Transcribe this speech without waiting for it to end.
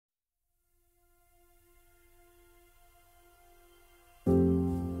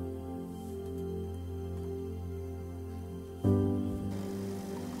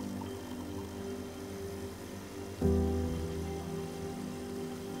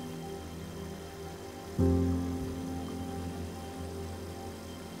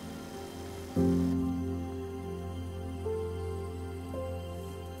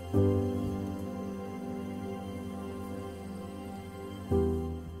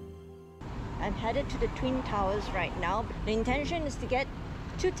I'm headed to the Twin Towers right now. The intention is to get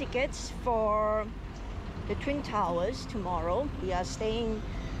 2 tickets for the Twin Towers tomorrow. We are staying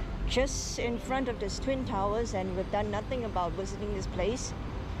just in front of this Twin Towers and we've done nothing about visiting this place.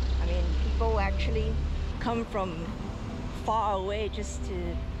 I mean, people actually come from far away just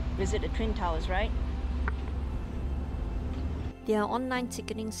to visit the Twin Towers, right? Their online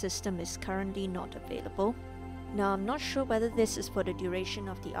ticketing system is currently not available. Now, I'm not sure whether this is for the duration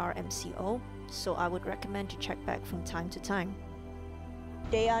of the RMCO, so I would recommend to check back from time to time.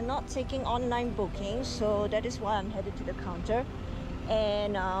 They are not taking online bookings, so that is why I'm headed to the counter.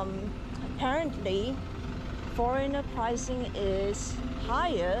 And apparently, foreigner pricing is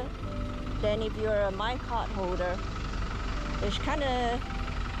higher than if you're a My Card holder, which kind of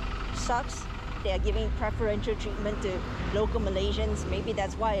sucks. They are giving preferential treatment to local Malaysians. Maybe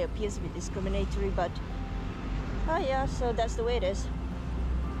that's why it appears to be discriminatory, but yeah, so that's the way it is.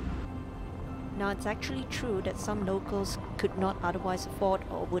 Now, it's actually true that some locals could not otherwise afford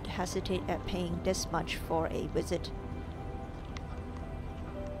or would hesitate at paying this much for a visit.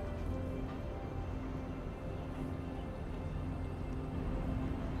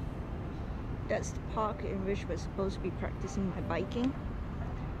 That's the park in which we're supposed to be practicing my biking.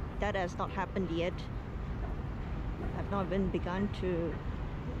 That has not happened yet. I've not even begun to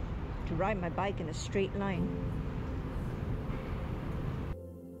ride my bike in a straight line.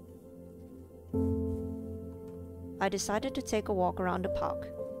 I decided to take a walk around the park.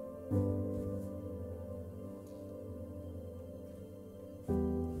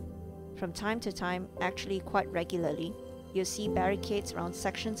 From time to time, actually quite regularly, you'll see barricades around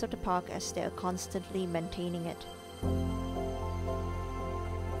sections of the park as they are constantly maintaining it.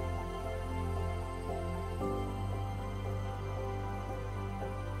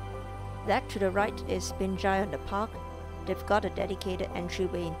 That to the right is Binjai on the park. They've got a dedicated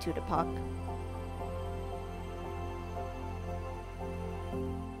entryway into the park.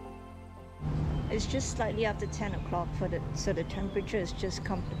 It's just slightly after 10 o'clock so the temperature is just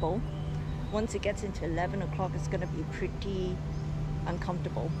comfortable. Once it gets into 11 o'clock, it's going to be pretty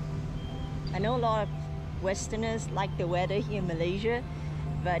uncomfortable. I know a lot of Westerners like the weather here in Malaysia,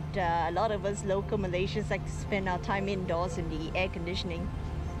 but a lot of us local Malaysians like to spend our time indoors in the air conditioning.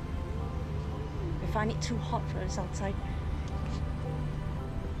 I find it too hot for us outside.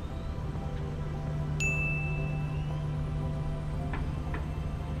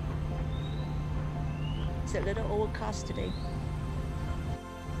 It's a little overcast today.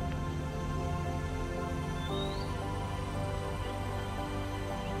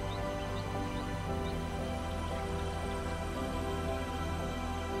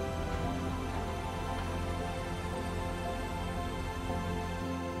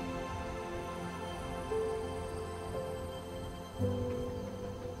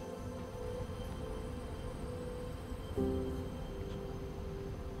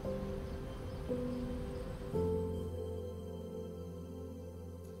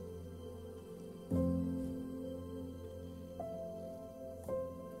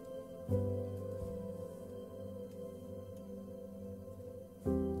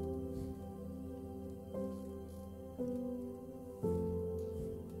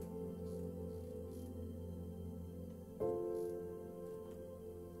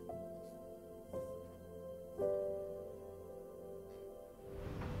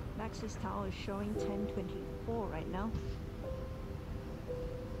 Max's tower is showing 10:24 right now.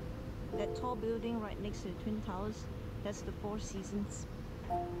 That tall building right next to the Twin Towers, that's the Four Seasons.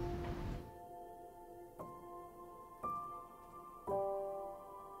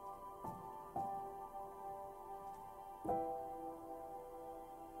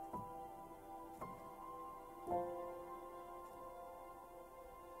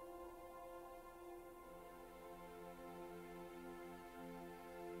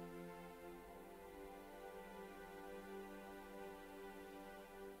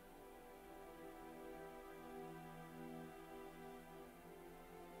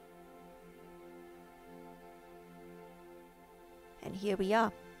 And here we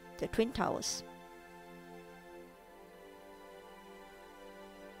are, the Twin Towers.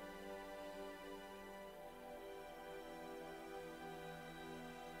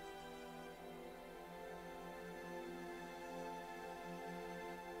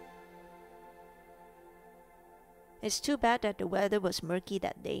 It's too bad that the weather was murky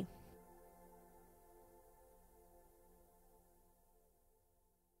that day.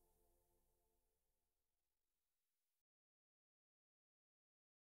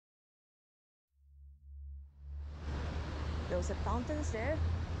 Those are fountains there.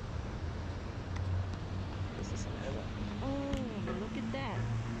 This is another one. Oh, look at that.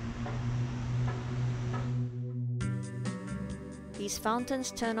 These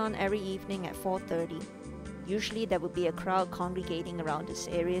fountains turn on every evening at 4:30. Usually there will be a crowd congregating around this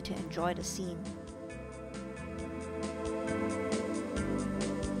area to enjoy the scene.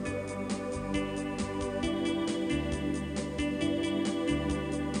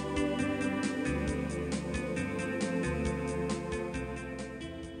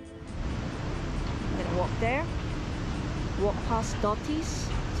 Walk there, walk past Dotty's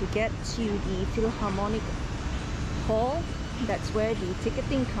to get to the Philharmonic Hall. That's where the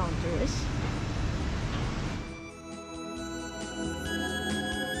ticketing counter is.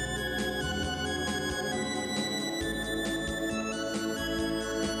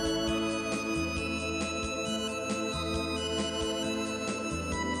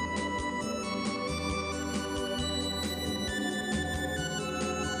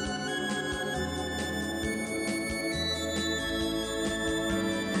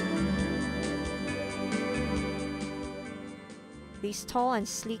 This tall and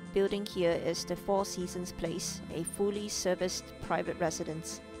sleek building here is the Four Seasons Place, a fully serviced private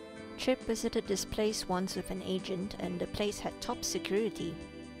residence. Chip visited this place once with an agent and the place had top security.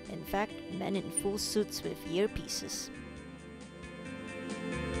 In fact, men in full suits with earpieces.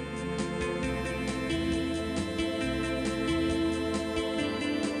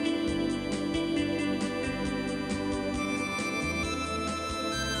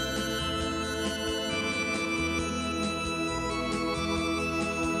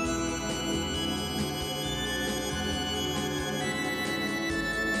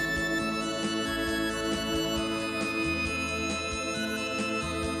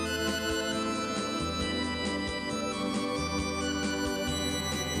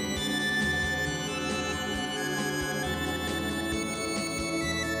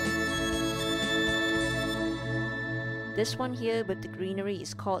 This one here with the greenery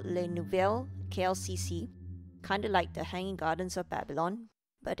is called Les Nouvelles KLCC, kinda like the Hanging Gardens of Babylon,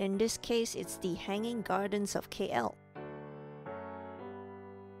 but in this case it's the Hanging Gardens of KL.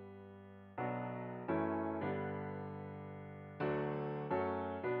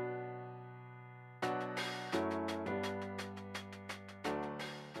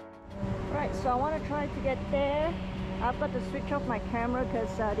 Right, so I want to try to get there. I've got to switch off my camera because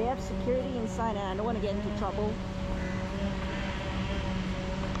they have security inside and I don't want to get into trouble.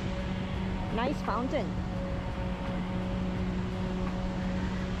 Nice fountain.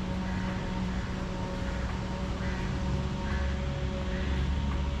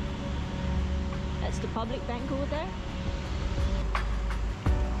 That's the public bank over there.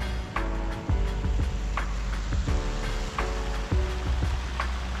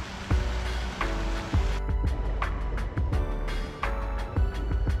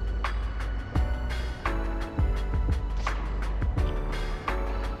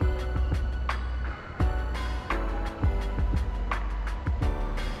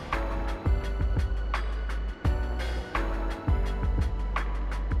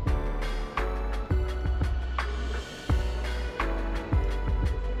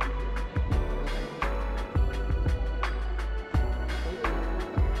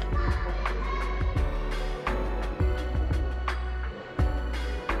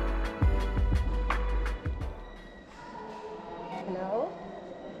 Hello?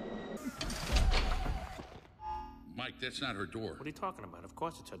 Mike, that's not her door. What are you talking about? Of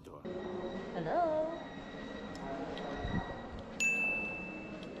course it's her door. Hello?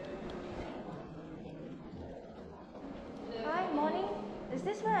 Hi, morning. Is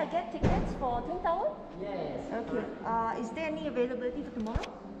this where I get tickets for Twin Tower? Yes. Okay. Is there any availability for tomorrow?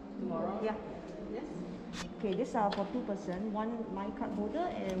 Tomorrow? Yeah. Yes. Okay, these are for 2 person, one my card holder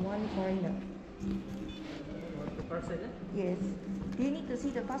and one foreigner. The person? Yes. Do you need to see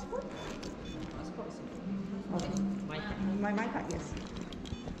the passport? Passport. Okay. My card. My card, yes.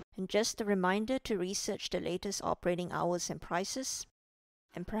 And just a reminder to research the latest operating hours and prices.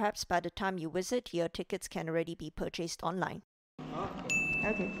 And perhaps by the time you visit, your tickets can already be purchased online. Okay.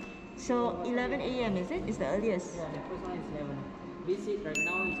 Okay. So 11 a.m. is it? Is the earliest? Yeah, the first one is 11. Visit right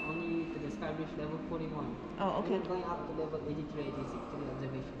now is only to the Sky Bridge level 41. Oh, okay. We're going up to level 83, 86 to the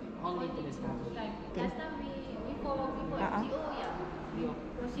observation. Only to the Sky Bridge. Okay. Last time we follow before MCO, yeah. We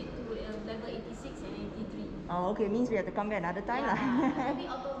proceed to level 86 and 83. Oh, okay. Means we have to come back another time lah. Maybe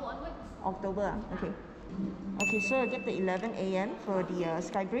October onwards. October, okay. Okay, so I get the 11 a.m. for the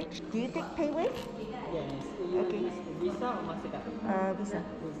Sky Bridge. Do you take PayWave? Yes. You Okay. use Visa or MasterCard? Visa.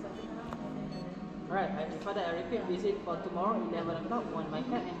 Visa. Alright, further I repeat, visit for tomorrow 11 o'clock, one my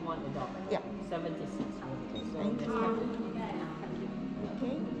card and one adult. Yeah. 76. Okay, so Thank that's you. it.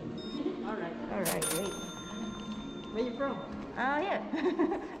 Okay. Alright. Alright, great. Where you from? Yeah.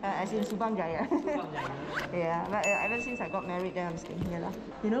 As in Subang Jaya. Yeah, but ever since I got married, then I'm staying here.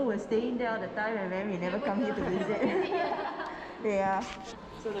 You know, we're staying there all the time and then we never come here to visit. Yeah.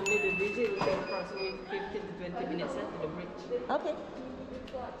 So normally the visit will take approximately 15 to 20 minutes to the bridge. Okay.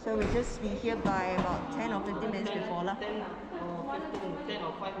 So we'll just be here by about 10 or 15 minutes before. 10 or 15, 10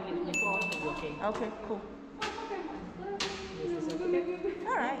 or 5 minutes before will be okay. Okay, cool. This is okay.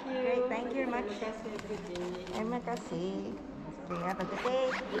 Alright, great. Thank you very much. Terima kasih. Terima kasih. Okay, have a good day.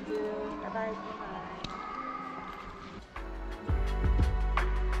 Bye-bye.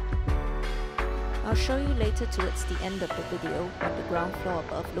 I'll show you later towards the end of the video what the ground floor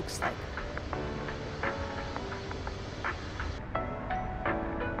above looks like.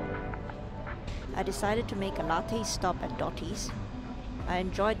 I decided to make a latte stop at Dotty's. I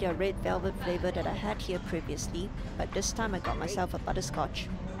enjoyed their red velvet flavor that I had here previously, but this time I got myself a butterscotch.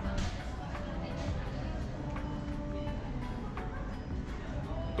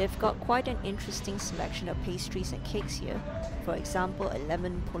 They've got quite an interesting selection of pastries and cakes here. For example, a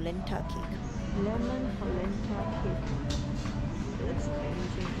lemon polenta cake. Lemon polenta cake. That's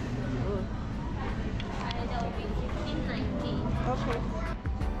amazing. Oh. That will be 15.90. Okay.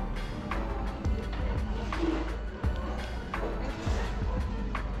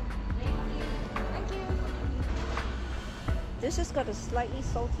 This has got a slightly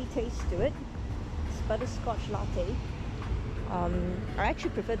salty taste to it. It's butterscotch latte. I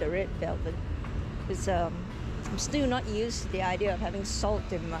actually prefer the red velvet because I'm still not used to the idea of having salt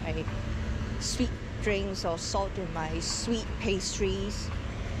in my sweet drinks or salt in my sweet pastries.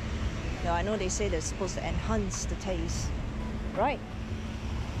 Now, I know they say they're supposed to enhance the taste, right?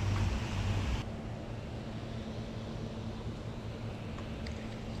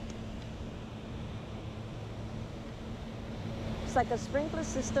 It's like a sprinkler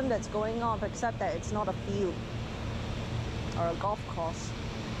system that's going off, except that it's not a field or a golf course.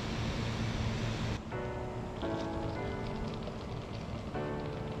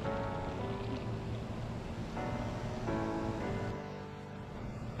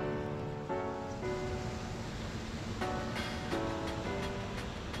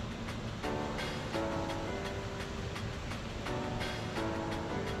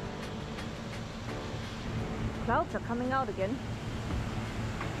 Clouds are coming out again.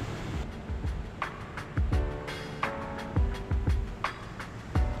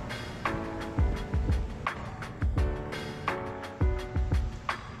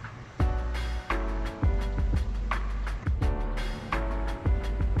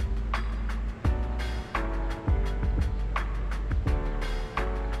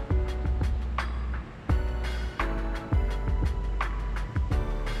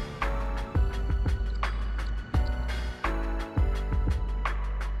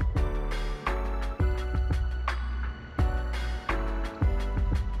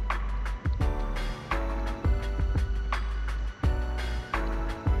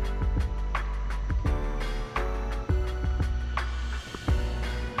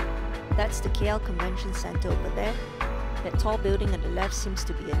 That's the KL Convention Center over there. That tall building on the left seems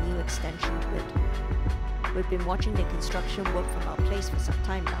to be a new extension to it. We've been watching the construction work from our place for some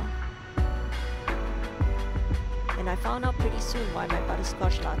time now. And I found out pretty soon why my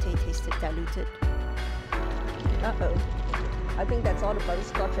butterscotch latte tasted diluted. Uh-oh. I think that's all the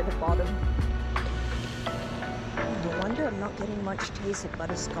butterscotch at the bottom. No wonder I'm not getting much taste of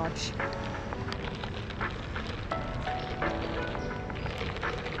butterscotch.